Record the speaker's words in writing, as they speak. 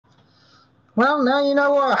Well, now you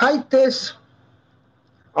know what? I hate this.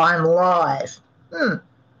 I'm live.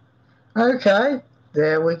 Okay,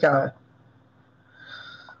 there we go.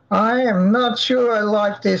 I am not sure I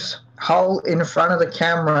like this hole in front of the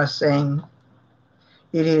camera thing.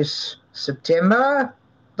 It is September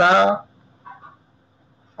the...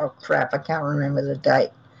 Oh crap, I can't remember the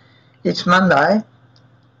date. It's Monday.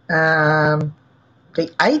 The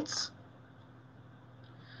 8th?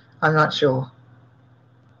 I'm not sure.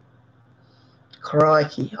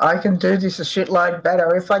 Crikey, I can do this a shitload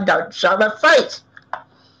better if I don't show my face.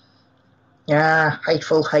 Yeah,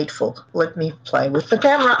 hateful, hateful. Let me play with the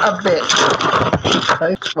camera a bit.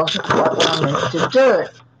 This wasn't quite what I meant to do.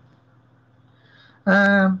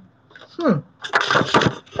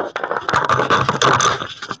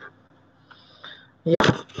 Yeah.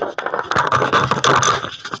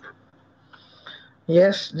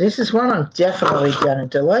 Yes, this is one I'm definitely going to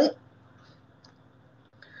delete.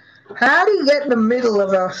 How do you get in the middle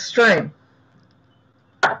of a stream?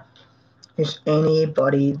 Is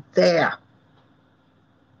anybody there?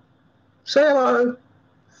 Say hello.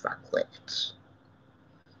 Fuckwits.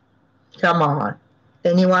 Come on.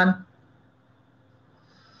 Anyone?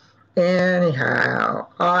 Anyhow,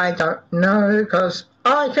 I don't know because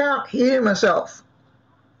I can't hear myself.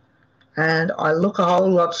 And I look a whole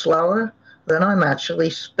lot slower than I'm actually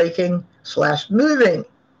speaking / moving.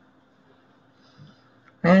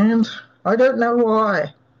 And I don't know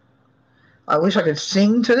why. I wish I could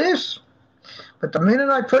sing to this, but the minute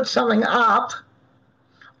I put something up,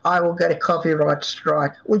 I will get a copyright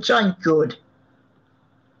strike, which ain't good.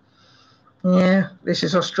 Yeah, this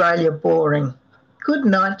is Australia boring. Good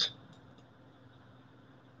night.